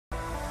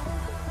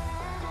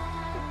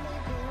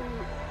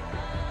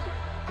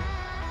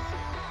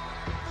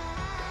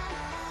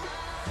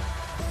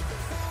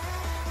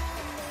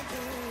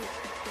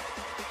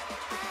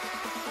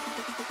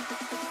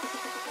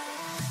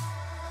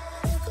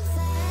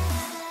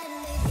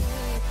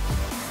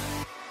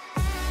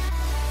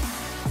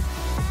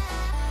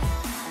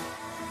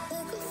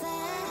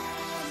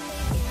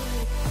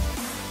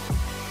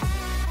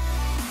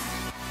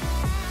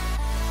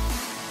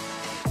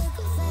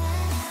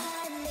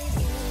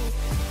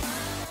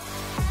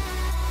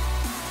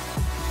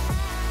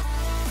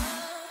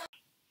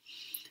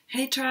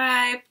Hey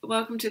tribe,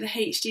 welcome to the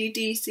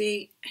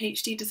HGDC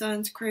HD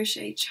Designs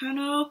Crochet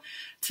channel.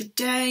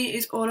 Today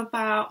is all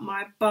about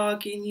my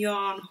bargain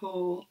yarn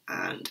haul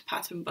and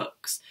pattern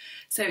books.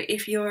 So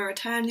if you're a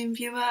returning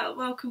viewer,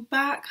 welcome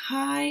back,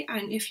 hi,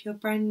 and if you're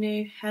brand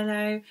new,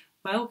 hello,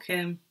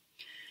 welcome.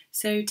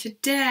 So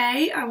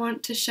today I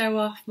want to show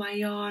off my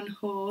yarn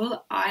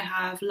haul. I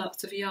have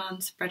lots of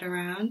yarn spread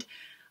around.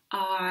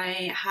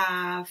 I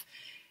have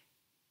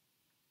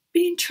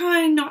been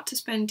trying not to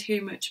spend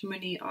too much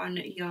money on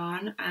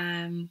yarn,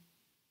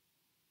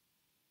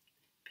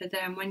 but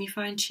then when you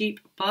find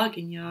cheap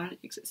bargain yarn,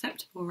 it's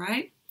acceptable,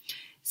 right?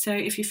 So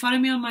if you follow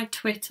me on my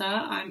Twitter,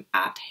 I'm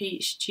at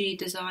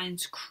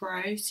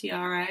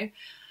HGDesignsCrochet.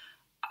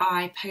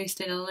 I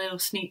posted a little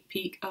sneak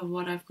peek of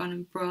what I've gone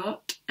and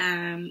brought.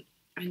 I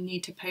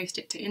need to post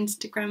it to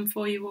Instagram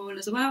for you all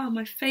as well, on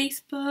my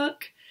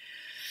Facebook.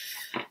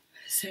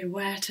 So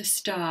where to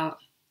start?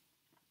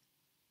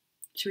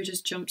 Should we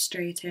just jump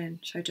straight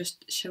in? Shall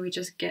we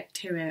just get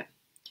to it?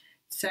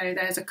 So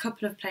there's a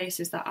couple of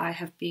places that I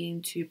have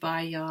been to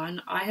buy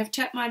yarn. I have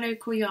checked my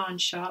local yarn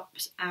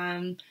shops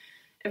and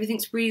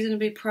everything's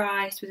reasonably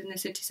priced within the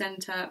city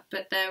centre,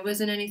 but there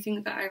wasn't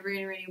anything that I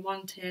really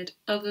wanted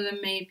other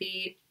than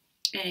maybe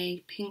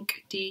a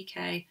pink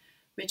DK,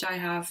 which I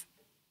have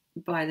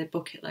by the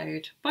bucket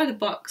load, by the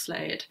box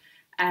load.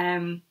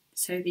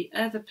 So the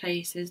other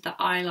places that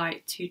I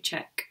like to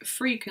check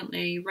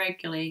frequently,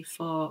 regularly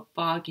for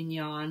bargain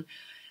yarn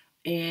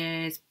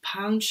is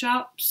pound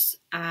shops,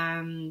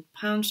 pound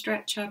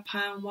stretcher,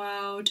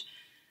 PoundWorld.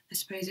 I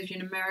suppose if you're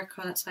in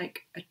America, that's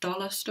like a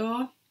dollar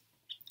store.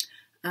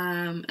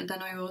 And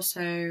then I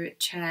also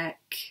check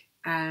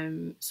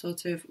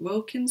sort of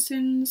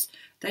Wilkinson's.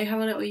 They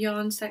have a little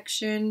yarn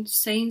section.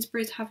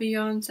 Sainsbury's have a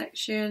yarn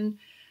section.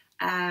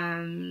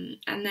 And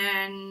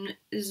then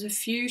there's a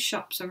few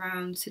shops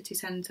around city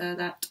centre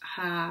that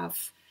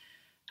have,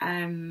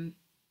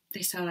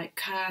 they sell like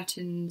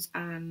curtains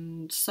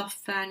and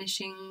soft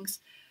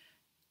furnishings,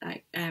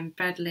 like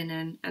bed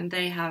linen, and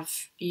they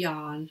have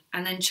yarn.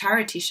 And then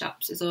charity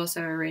shops is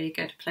also a really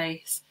good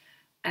place.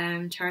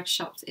 Charity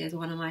shops is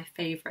one of my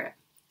favourite.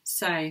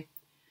 So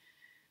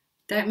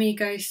let me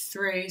go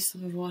through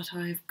some of what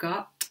I've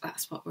got.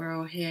 That's what we're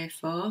all here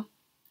for.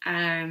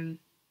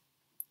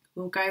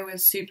 We'll go with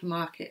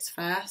supermarkets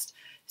first.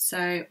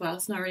 So, well,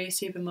 it's not really a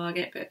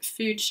supermarket, but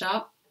food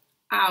shop,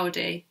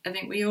 Aldi. I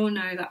think we all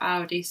know that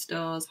Aldi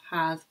stores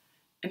have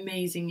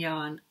amazing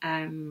yarn.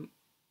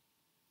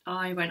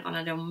 I went on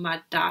a little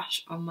mad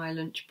dash on my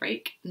lunch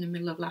break in the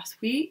middle of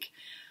last week,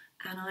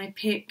 and I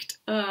picked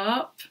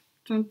up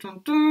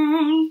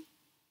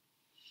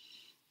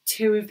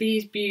two of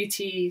these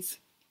beauties.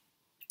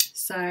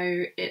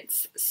 So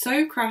it's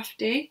So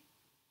Crafty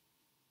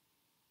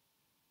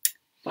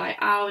by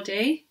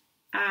Aldi.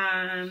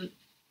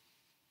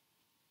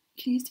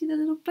 Can you see the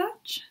little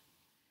badge?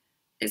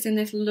 It's in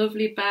this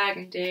lovely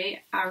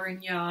burgundy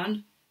Aran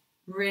yarn.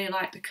 Really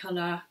like the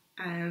colour.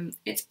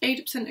 It's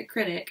 80%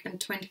 acrylic and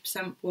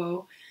 20%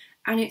 wool,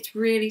 and it's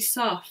really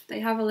soft. They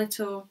have a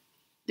little,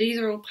 these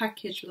are all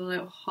packaged with a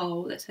little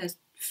hole that says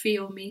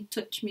feel me,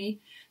 touch me.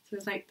 So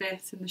it's like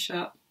this in the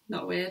shop,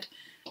 not weird.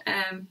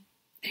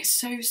 It's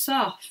so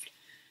soft.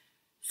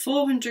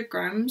 400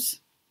 grams,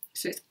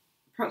 so it's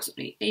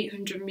approximately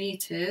 800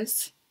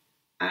 metres.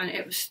 And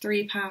it was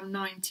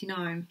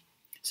 £3.99.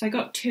 So I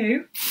got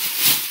two.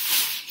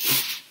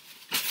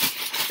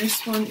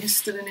 This one is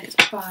still in its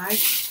bag.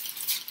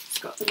 It's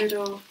got the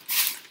little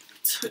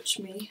touch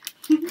me.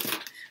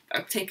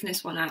 I've taken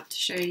this one out to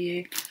show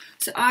you.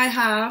 So I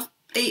have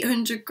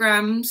 800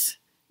 grams,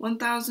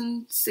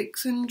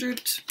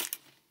 1,600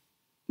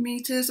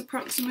 metres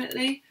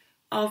approximately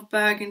of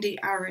burgundy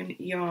Aran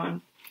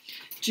yarn.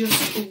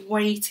 Just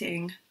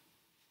waiting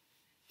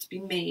to be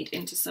made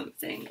into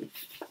something.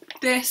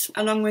 This,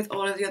 along with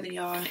all of the other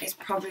yarn, is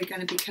probably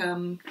going to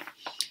become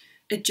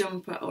a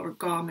jumper or a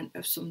garment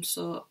of some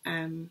sort.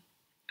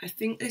 I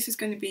think this is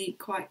going to be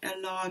quite a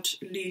large,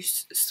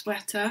 loose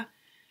sweater.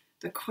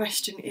 The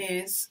question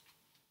is,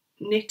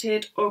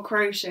 knitted or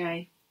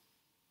crochet?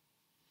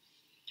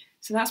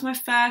 So that's my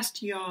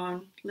first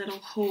yarn little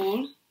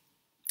haul.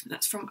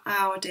 That's from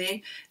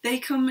Aldi. They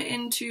come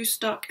into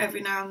stock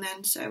every now and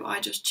then, so I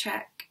just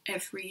check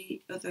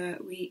every other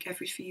week,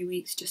 every few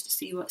weeks, just to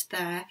see what's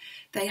there.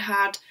 They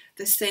had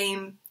the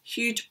same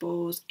huge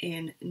balls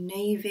in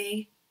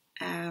navy.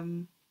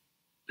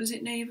 Was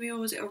it navy or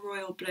was it a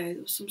royal blue?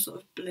 There was some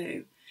sort of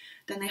blue.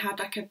 Then they had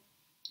like a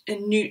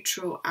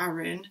neutral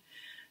Aran.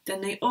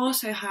 Then they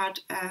also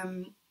had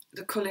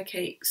the colour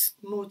cakes,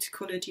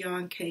 multicoloured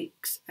yarn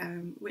cakes,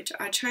 which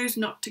I chose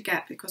not to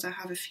get because I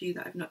have a few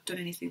that I've not done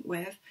anything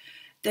with.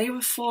 They were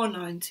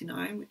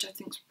 £4.99, which I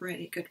think is a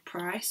really good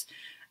price.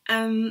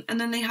 And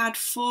then they had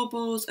 4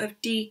 balls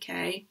of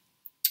DK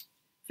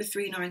for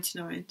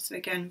 £3.99. So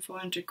again,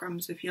 400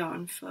 grams of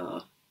yarn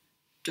for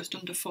just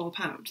under £4.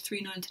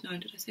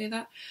 £3.99, did I say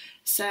that?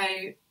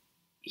 So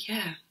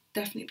yeah,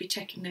 definitely be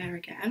checking there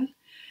again.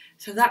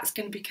 So that's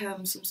going to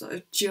become some sort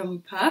of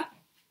jumper.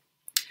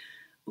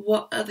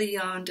 what other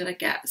yarn did I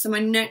get? So my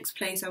next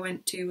place I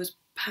went to was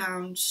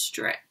Pound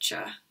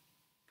Stretcher.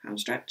 Pound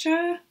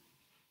Stretcher?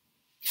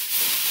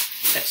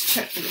 Let's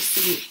check the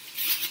receipt.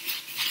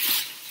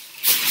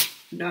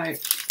 No,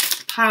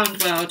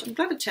 PoundWorld. I'm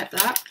glad I checked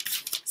that.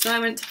 So I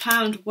went to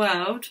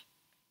PoundWorld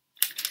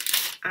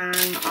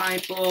and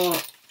I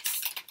bought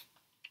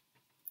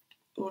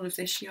all of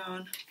this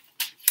yarn.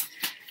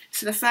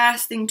 So the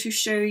first thing to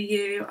show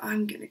you,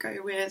 I'm going to go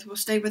with, we'll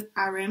stay with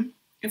Aran.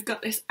 I've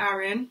got this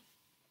Aran.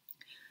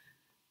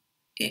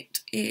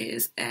 It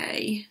is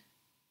a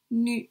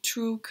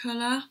neutral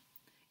colour.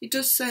 It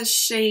just says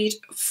shade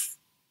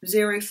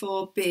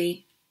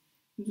 04B.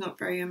 It's not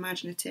very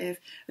imaginative,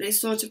 but it's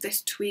sort of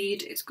this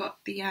tweed. It's got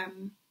the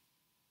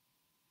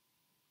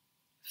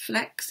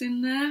flex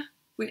in there,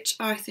 which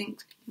I think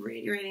is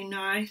really, really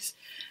nice.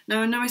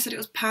 Now I know I said it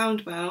was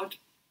PoundWorld.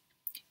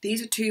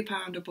 These are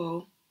 £2 a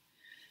ball.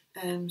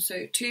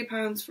 So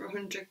 £2 for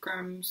 100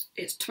 grams.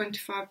 It's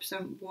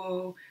 25%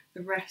 wool.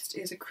 The rest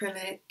is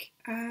acrylic.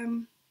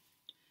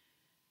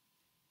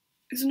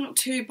 It's not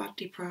too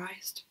badly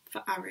priced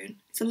for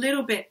Aran. It's a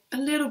little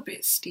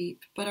bit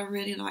steep, but I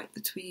really like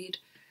the tweed.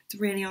 It's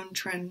really on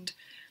trend.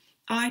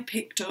 I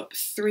picked up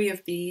 3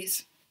 of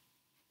these,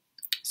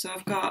 so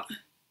I've got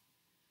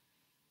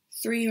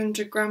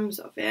 300 grams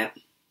of it,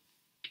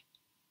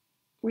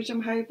 which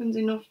I'm hoping is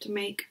enough to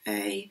make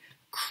a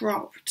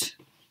cropped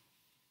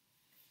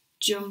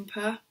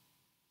jumper,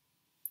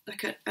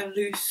 like a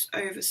loose,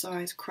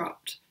 oversized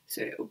cropped.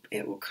 So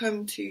it will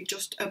come to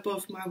just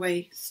above my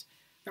waist,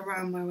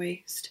 around my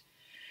waist,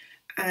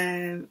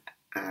 and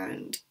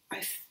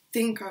I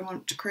think I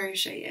want to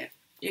crochet it.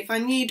 If I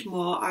need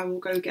more, I will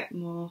go get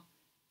more,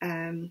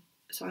 so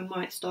I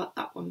might start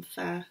that one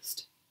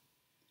first.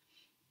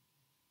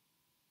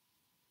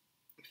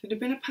 If it had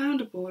been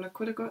 £1 a ball, I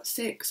could have got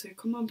 6, so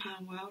come on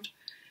PoundWorld.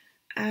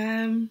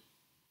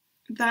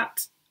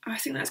 I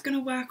think that's going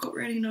to work up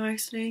really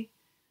nicely.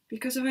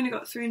 Because I've only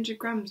got 300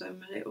 grams,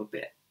 I'm a little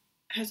bit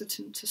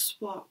hesitant to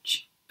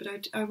swatch,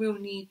 but I will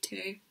need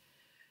to.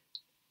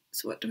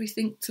 So what do we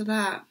think to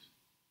that?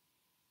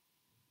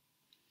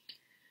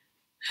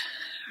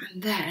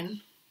 And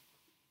then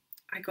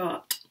I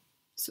got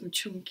some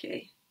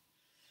chunky.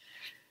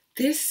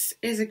 This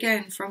is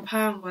again from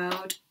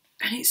PoundWorld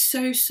and it's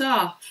so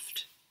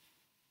soft.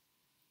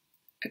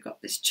 I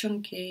got this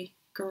chunky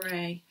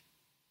grey.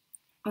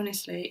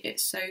 Honestly,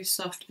 it's so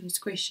soft and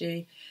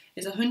squishy.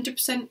 It's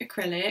 100%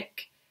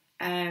 acrylic,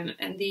 and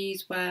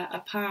these were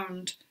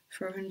 £1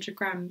 for 100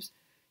 grams.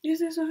 Is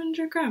this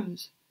 100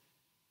 grams?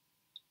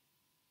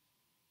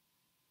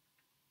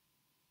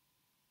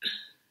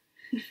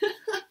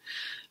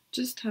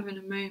 Just having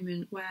a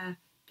moment where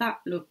that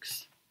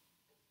looks...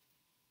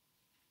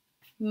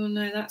 Well,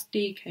 no, that's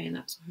DK and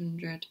that's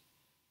 100.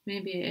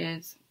 Maybe it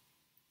is.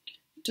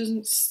 It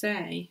doesn't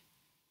say.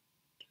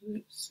 Does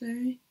it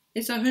say?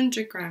 It's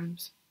 100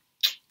 grams.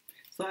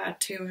 So I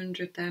had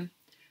 200 then.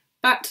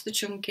 Back to the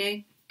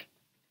chunky.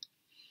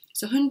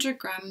 It's 100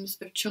 grams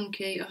of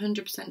chunky,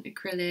 100%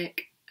 acrylic.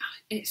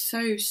 It's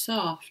so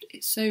soft.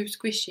 It's so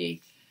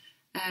squishy.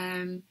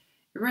 It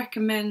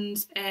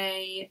recommends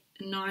a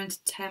 9 to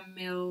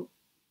 10mm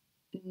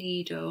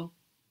needle.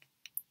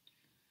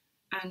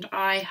 And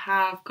I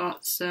have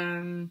got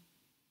some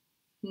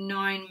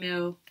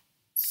 9mm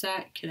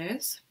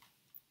circulars.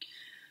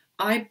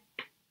 I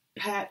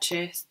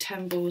purchased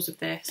 10 balls of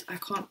this. I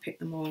can't pick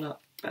them all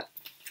up, but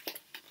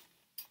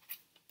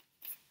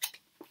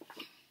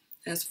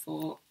there's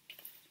 4,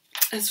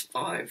 there's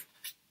 5,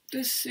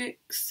 there's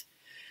 6,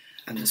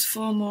 and there's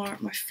 4 more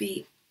at my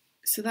feet.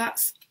 So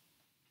that's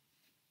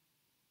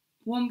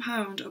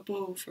 £1 a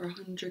ball for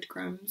 100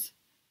 grams.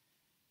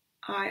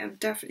 I am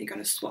definitely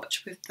going to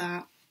swatch with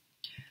that.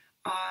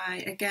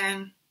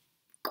 Again,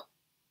 got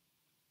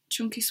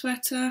chunky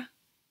sweater,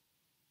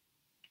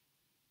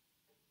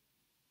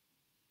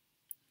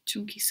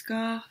 chunky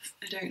scarf,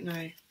 I don't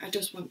know, I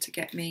just want to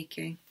get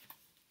making.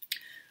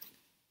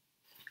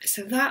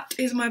 So that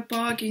is my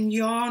bargain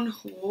yarn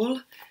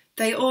haul.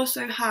 They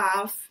also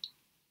have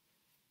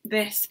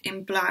this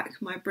in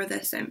black. My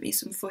brother sent me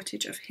some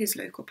footage of his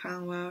local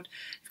PoundWorld.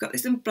 They've got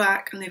this in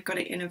black and they've got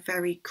it in a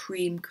very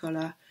cream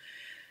colour.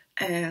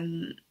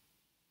 I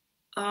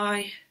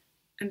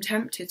am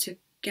tempted to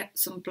get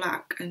some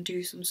black and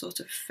do some sort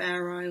of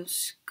Fair Isle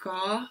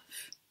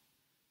scarf.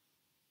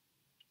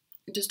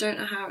 I just don't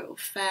know how it will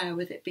fare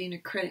with it being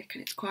acrylic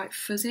and it's quite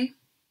fuzzy.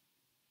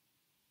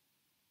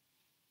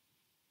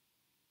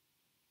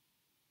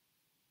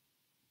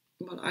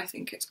 Well, I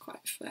think it's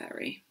quite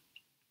fairy.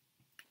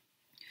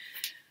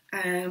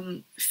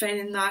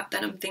 Failing that,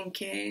 then I'm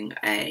thinking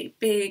a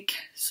big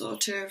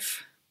sort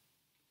of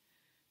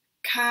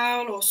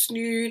cowl or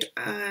snood,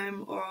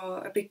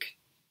 or a big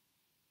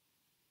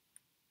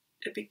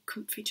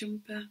comfy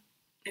jumper.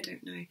 I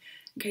don't know.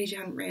 In case you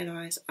hadn't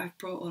realised, I've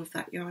brought all of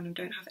that yarn and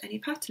don't have any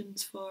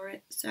patterns for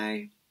it,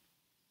 so.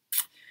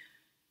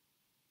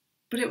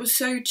 But it was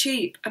so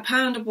cheap.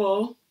 £1 a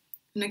ball,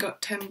 and I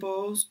got 10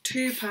 balls,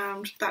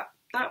 £2.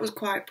 That was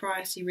quite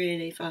pricey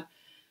really for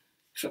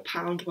for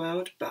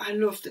PoundWorld, but I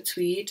love the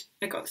tweed.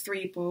 I got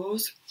 3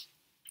 balls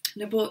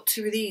and I bought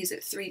 2 of these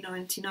at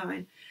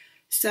 £3.99.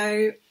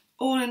 So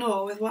all in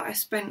all, with what I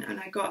spent, and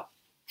I got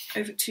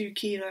over 2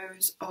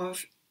 kilos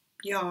of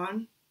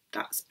yarn,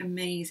 that's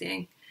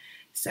amazing.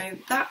 So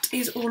that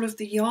is all of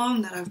the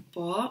yarn that I've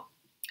bought.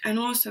 And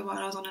also, while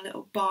I was on a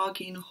little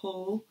bargain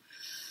haul,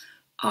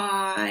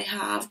 I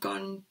have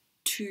gone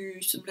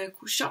to some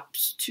local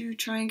shops to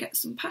try and get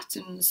some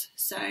patterns.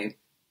 So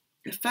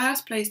the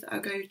first place that I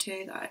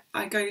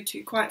go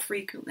to quite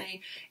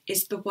frequently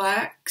is The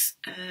Works.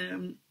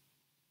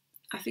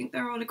 I think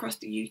they're all across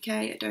the UK.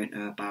 I don't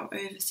know about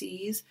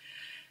overseas.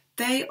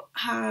 They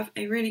have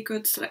a really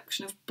good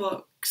selection of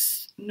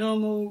books,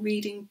 normal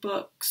reading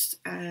books,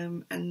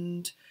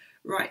 and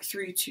right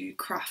through to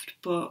craft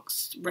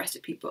books,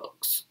 recipe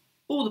books,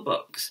 all the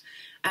books.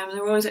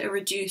 They're always at a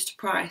reduced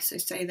price. So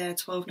say they're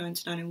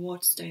 £12.99 in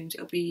Waterstones,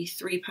 it'll be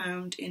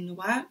 £3 in The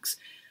Works.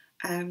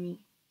 And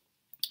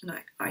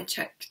I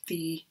check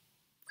the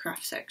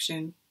craft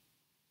section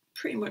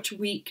pretty much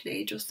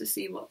weekly just to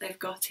see what they've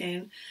got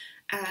in.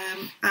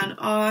 And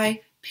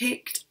I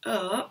picked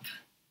up,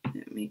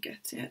 let me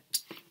get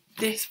it,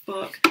 this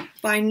book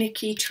by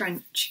Nicki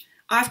Trench.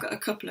 I've got a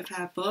couple of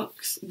her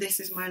books. This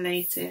is my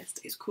latest.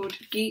 It's called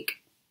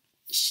Geek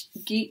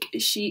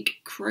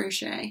Chic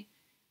Crochet,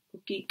 or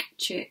Geek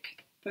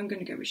Chic, but I'm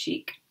going to go with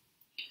chic.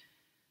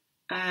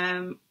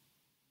 I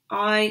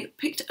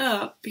picked it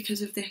up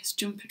because of this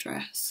jumper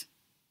dress.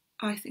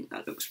 I think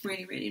that looks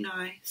really, really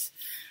nice.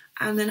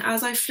 And then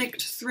as I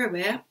flicked through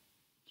it,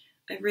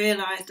 I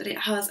realised that it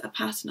has a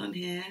pattern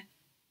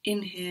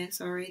in here,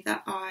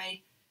 that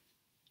I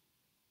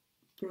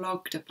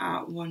blogged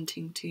about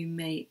wanting to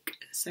make.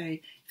 So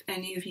if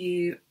any of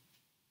you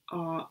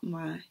are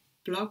my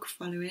blog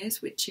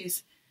followers, which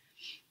is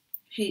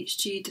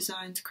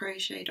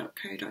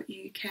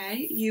HGDesignsCrochet.co.uk,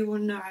 you will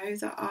know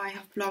that I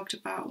have blogged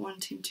about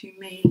wanting to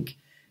make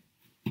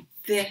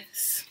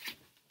this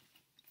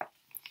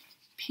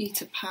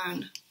Peter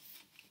Pan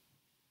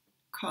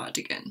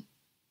cardigan.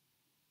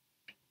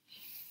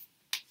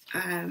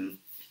 And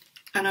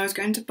I was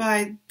going to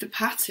buy the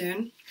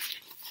pattern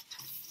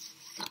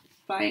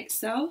by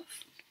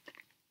itself,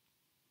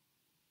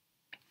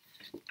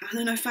 and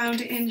then I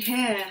found it in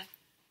here,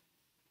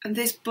 and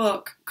this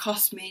book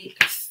cost me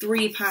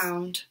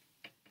 £3,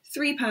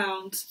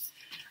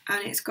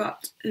 and it's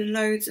got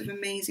loads of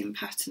amazing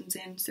patterns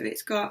in. So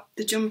it's got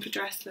the jumper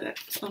dress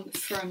that's on the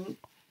front,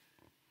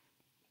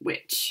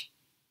 which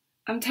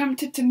I'm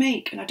tempted to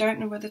make, and I don't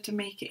know whether to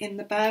make it in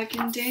the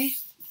burgundy.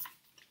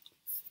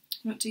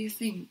 What do you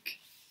think?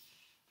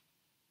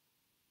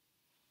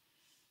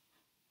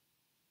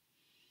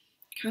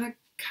 Can I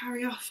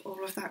carry off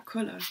all of that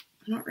colour?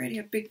 I'm not really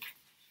I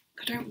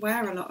don't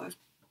wear a lot of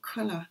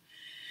colour.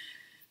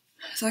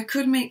 So I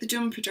could make the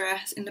jumper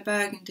dress in the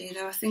burgundy,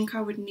 though I think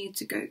I would need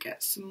to go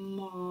get some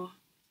more.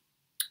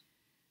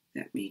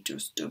 Let me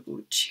just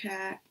double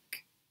check.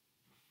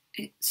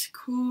 It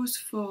calls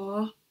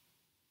for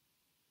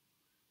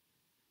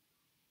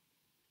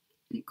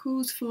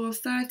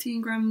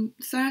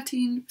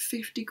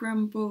 1350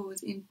 gram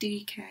balls in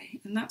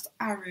DK, and that's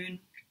Aran.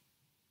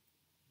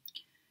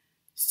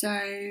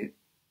 So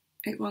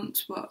it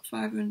wants what,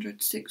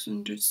 500,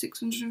 600,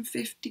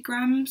 650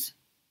 grams.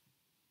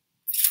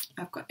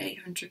 I've got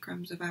 800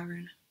 grams of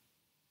Aran.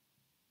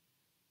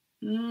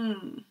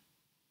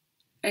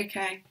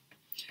 Okay,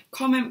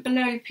 comment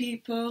below,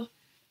 people.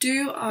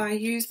 Do I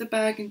use the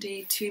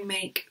burgundy to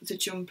make the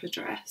jumper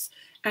dress?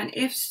 And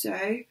if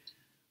so,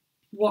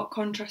 what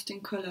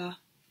contrasting colour?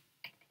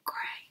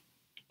 Grey.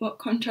 What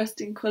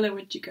contrasting colour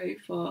would you go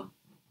for?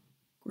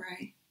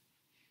 Grey.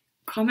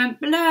 Comment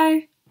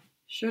below.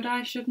 Should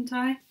I, shouldn't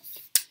I?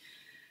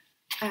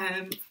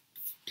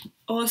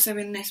 Also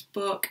in this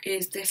book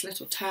is this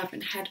little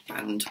turban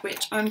headband,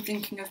 which I'm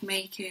thinking of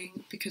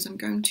making because I'm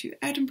going to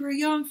Edinburgh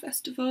Yarn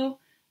Festival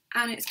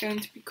and it's going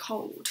to be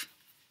cold.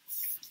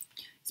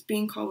 It's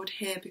been cold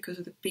here because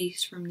of the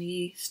beast from the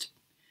east.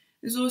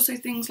 There's also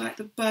things like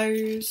the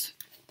bows.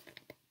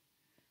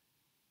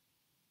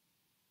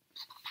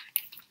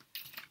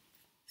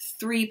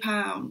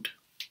 £3.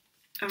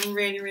 I'm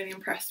really, really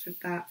impressed with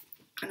that,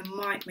 and I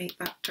might make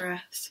that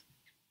dress.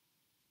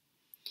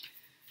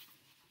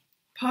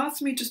 Part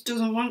of me just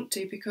doesn't want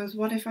to, because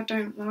what if I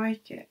don't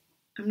like it?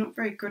 I'm not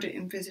very good at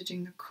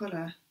envisaging the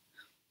colour.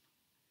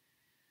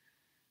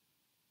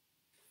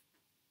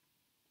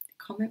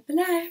 Comment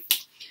below.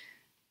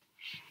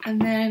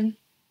 And then,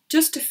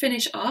 just to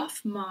finish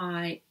off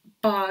my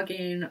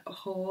bargain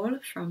haul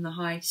from the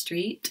High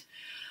Street,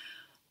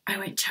 I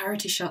went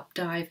charity shop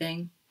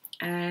diving.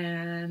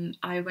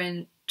 I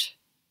went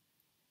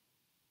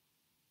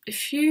a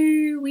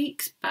few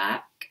weeks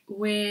back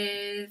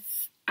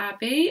with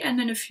Abby, and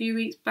then a few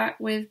weeks back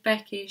with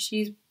Becky.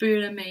 She's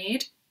Bula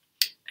Maid,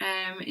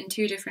 in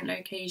 2 different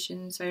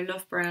locations, so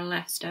Loughborough and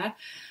Leicester.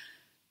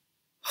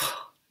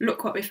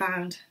 Look what we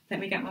found. Let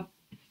me get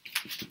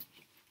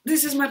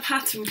this is my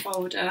pattern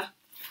folder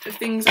of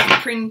things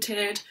I've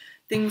printed,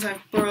 things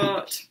I've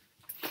brought,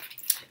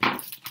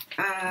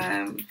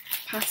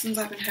 patterns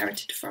I've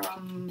inherited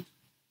from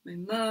my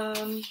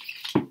mum.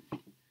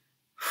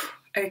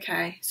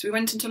 Okay, so we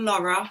went into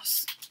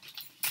Loros,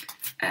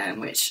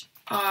 which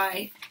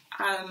I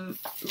am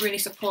really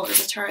supportive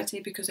of a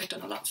charity because they've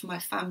done a lot for my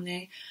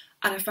family,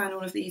 and I found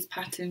all of these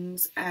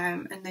patterns,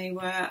 and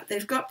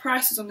they've got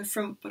prices on the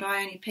front, but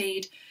I only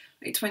paid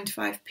like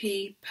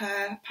 25p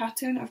per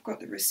pattern. I've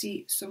got the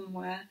receipt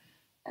somewhere.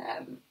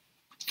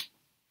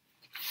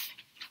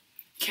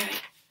 Okay,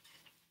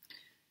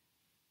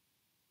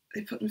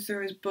 they put them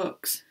through as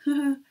books.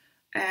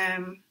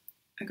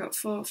 I got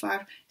 4,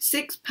 5,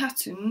 6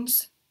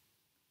 patterns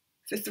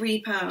for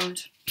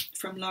 £3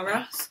 from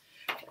Loros.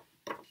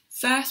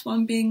 First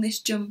one being this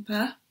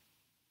jumper,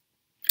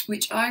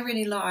 which I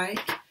really like.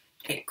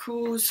 It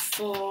calls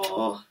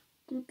for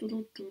it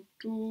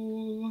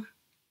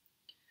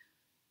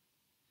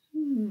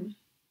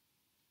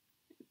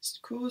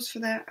calls for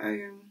their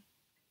own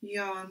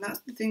yarn.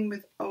 That's the thing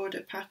with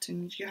older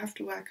patterns, you have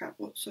to work out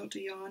what sort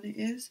of yarn it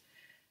is.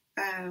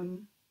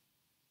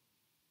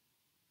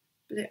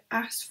 But it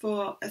asks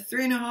for a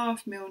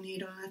 3.5mm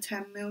needle and a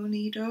 10mm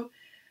needle.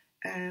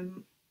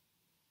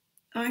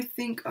 I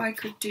think I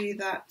could do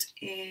that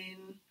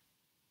in,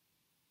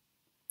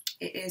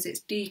 it's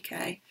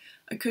DK.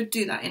 I could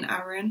do that in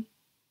Aran.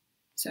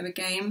 So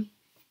again,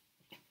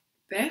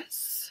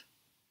 this,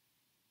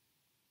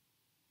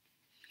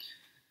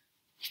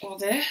 or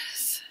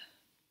this,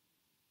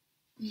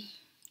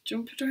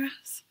 jumper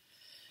dress.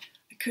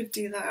 I could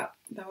do that,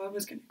 though I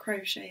was going to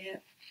crochet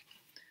it.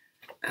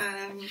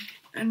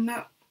 And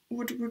that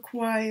would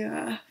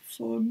require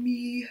for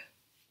me,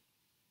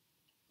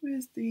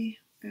 where's the,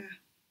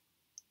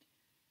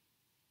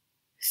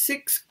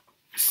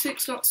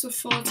 six lots of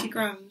 40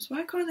 grams.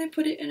 Why can't they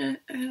put it in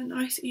a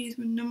nice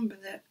even number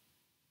that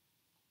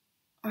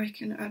I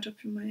can add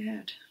up in my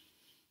head?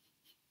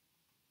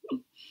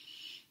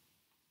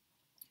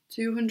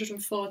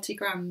 240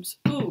 grams.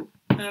 Oh,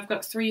 and I've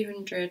got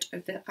 300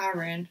 of the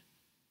Aran.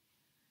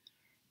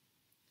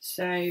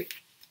 So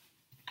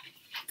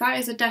that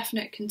is a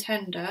definite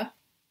contender,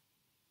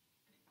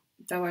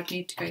 though I'd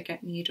need to go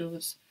get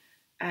needles.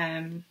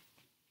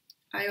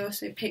 I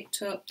also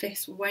picked up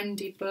this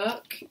Wendy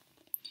book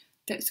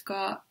that's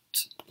got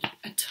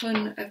a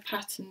ton of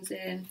patterns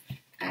in.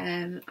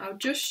 I'll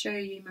just show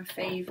you my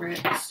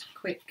favourites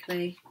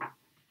quickly.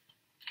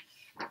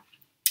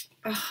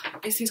 Oh,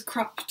 it's his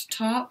cropped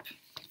top.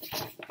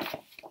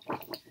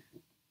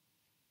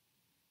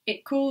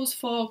 It calls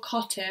for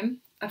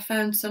cotton. I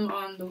found some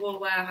on the Wool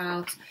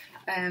Warehouse.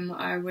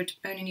 I would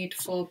only need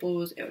 4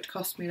 balls. It would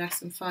cost me less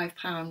than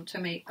 £5 to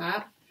make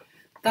that.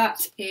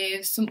 That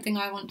is something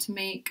I want to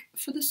make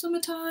for the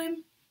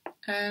summertime.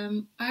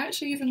 I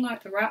actually even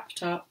like the wrap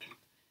top,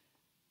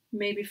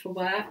 maybe for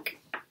work,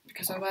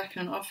 because I work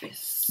in an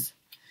office.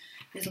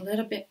 It's a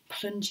little bit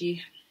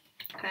plungy.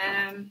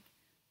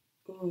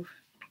 Ooh.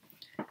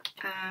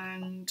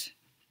 And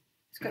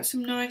it's got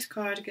some nice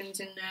cardigans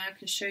in there. I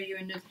can show you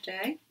another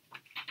day.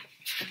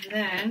 And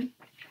then,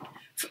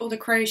 for all the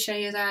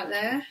crocheters out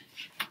there,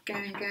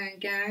 going,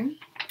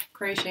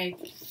 crochet.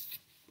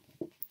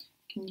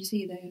 Can you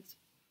see those?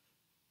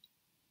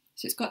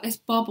 So it's got this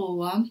bobble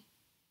one,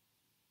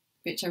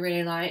 which I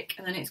really like,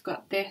 and then it's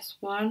got this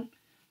one,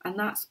 and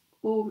that's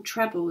all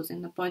trebles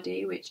in the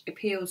body, which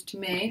appeals to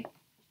me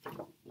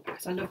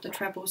because I love the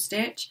treble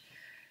stitch.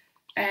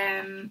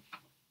 The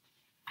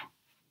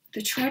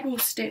treble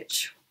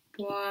stitch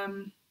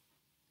one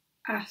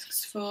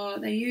asks for,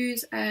 they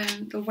use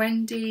the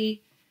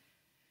Wendy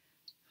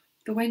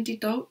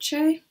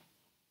Dolce,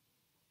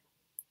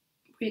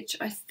 which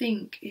I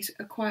think is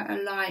quite a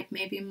light,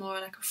 maybe more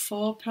like a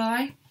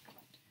 4-ply.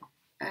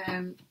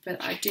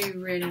 But I do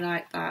really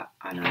like that,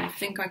 and I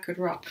think I could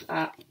rock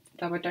that,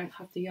 though I don't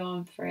have the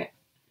yarn for it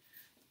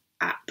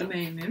at the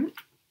moment.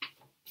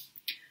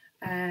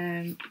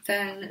 Then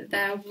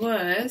there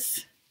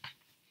was,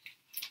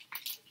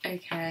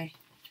 okay,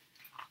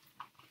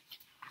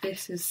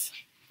 this is,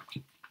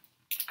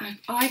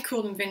 I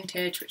call them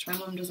vintage, which my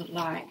mum doesn't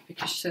like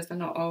because she says they're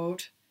not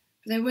old.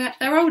 But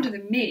they're older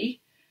than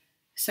me.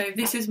 So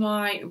this is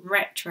my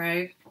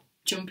retro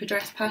jumper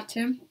dress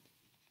pattern.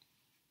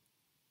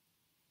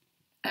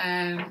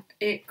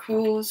 It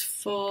calls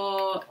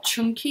for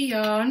chunky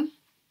yarn.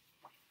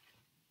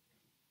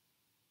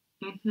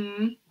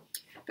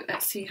 But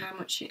let's see how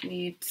much it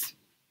needs.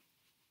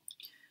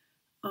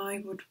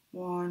 I would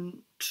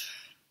want...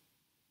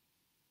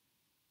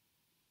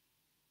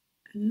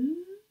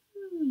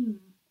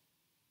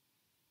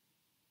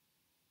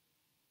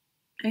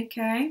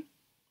 Okay,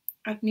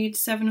 I'd need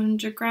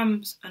 700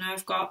 grams, and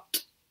I've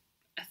got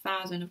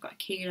 1,000, I've got a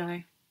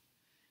kilo.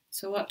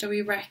 So what do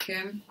we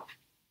reckon?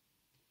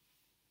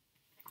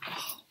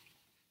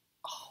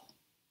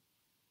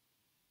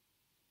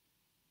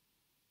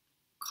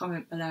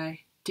 Comment below.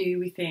 Do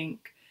we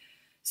think?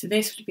 So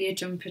this would be a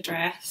jumper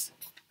dress.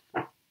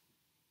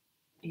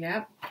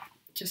 Yep.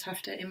 Just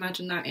have to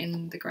imagine that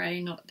in the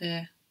grey, not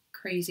the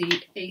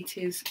crazy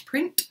 80s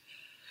print.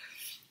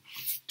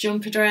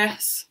 Jumper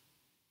dress.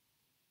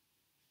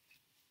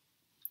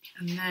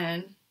 And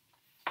then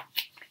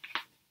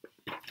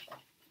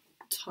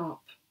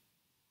top.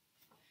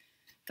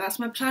 That's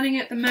my planning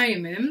at the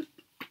moment.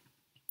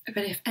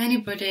 But if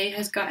anybody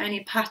has got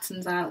any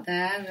patterns out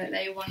there that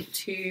they want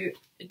to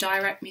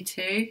direct me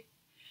to,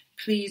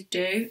 please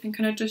do. And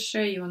can I just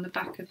show you on the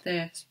back of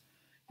this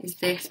is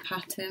this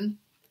pattern.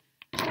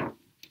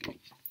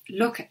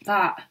 Look at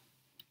that.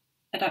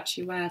 I'd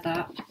actually wear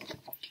that.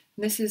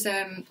 This is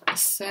a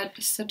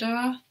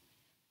Sadar,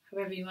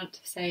 however you want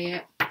to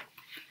say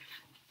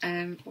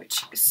it,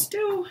 which is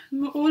still,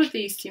 all of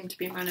these seem to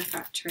be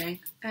manufacturing.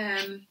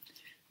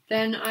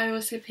 Then I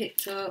also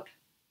picked up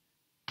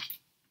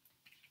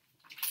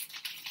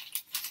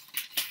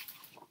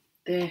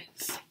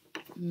this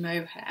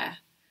mohair.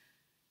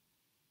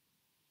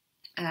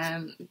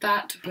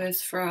 That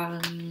was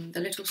from the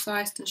little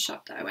Syston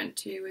shop that I went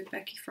to with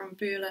Becky from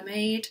Bula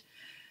Made.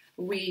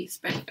 We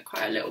spent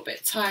quite a little bit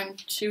of time.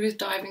 She was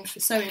diving for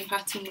sewing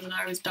patterns and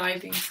I was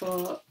diving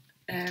for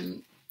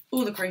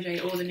all the crochet,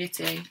 all the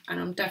knitting, and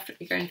I'm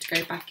definitely going to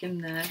go back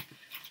in there.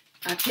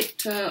 I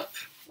picked up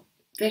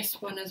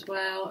this one as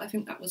well. I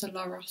think that was a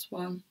Laros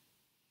one.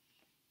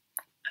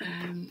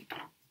 And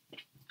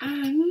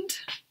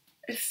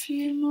a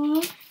few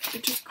more.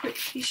 I'll just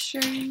quickly show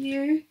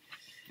you.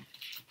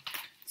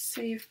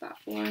 Save that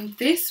one.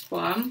 This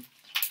one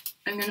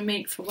I'm going to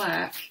make for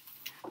work.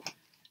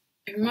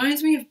 It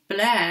reminds me of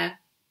Blair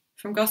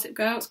from Gossip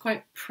Girl. It's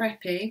quite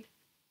preppy.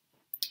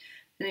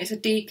 And it's a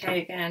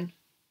DK again.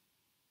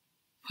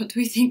 What do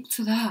we think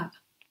to that?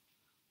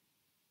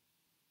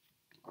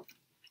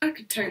 I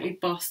could totally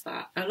boss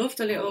that. I love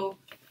the little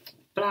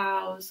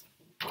blouse.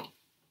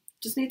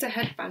 Just needs a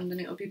headband and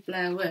it'll be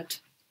Blair Wood.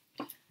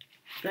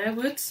 Blair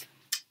Woods.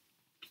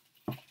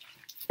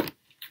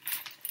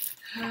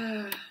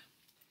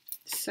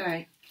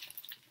 So,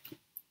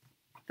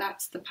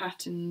 that's the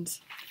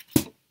patterns.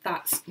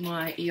 That's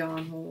my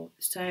yarn haul.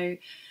 So,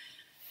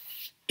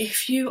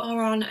 if you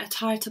are on a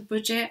tighter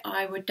budget,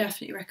 I would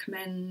definitely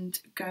recommend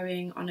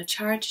going on a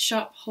charity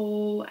shop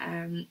haul,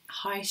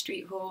 high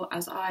street haul,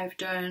 as I've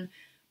done.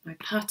 My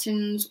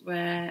patterns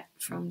were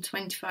from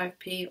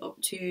 25p up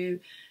to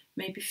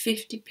maybe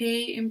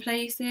 50p in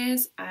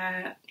places.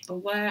 The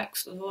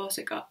works, I've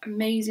also got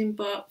amazing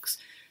books,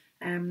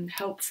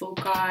 helpful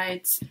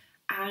guides,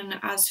 and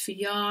as for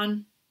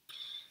yarn,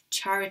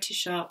 charity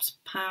shops,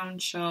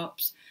 pound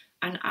shops,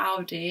 and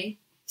Aldi,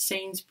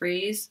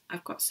 Sainsbury's,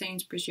 I've got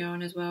Sainsbury's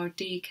yarn as well,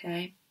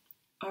 DK,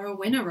 are a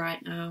winner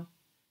right now.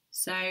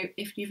 So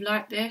if you've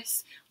liked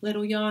this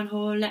little yarn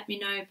haul, let me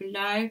know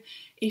below.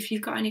 If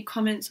you've got any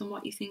comments on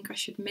what you think I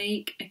should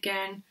make,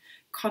 again,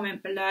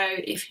 comment below.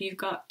 If you've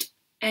got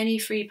any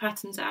free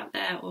patterns out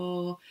there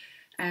or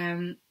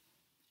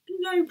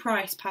low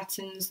price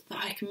patterns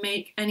that I can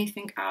make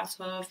anything out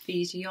of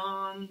these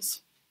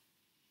yarns,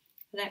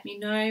 let me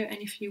know. And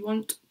if you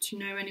want to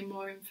know any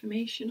more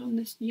information on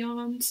this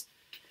yarns,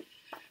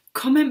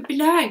 comment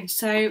below.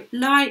 So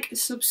like,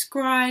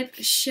 subscribe,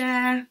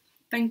 share.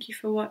 Thank you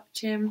for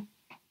watching.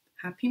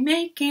 Happy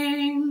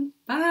making.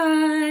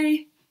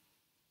 Bye.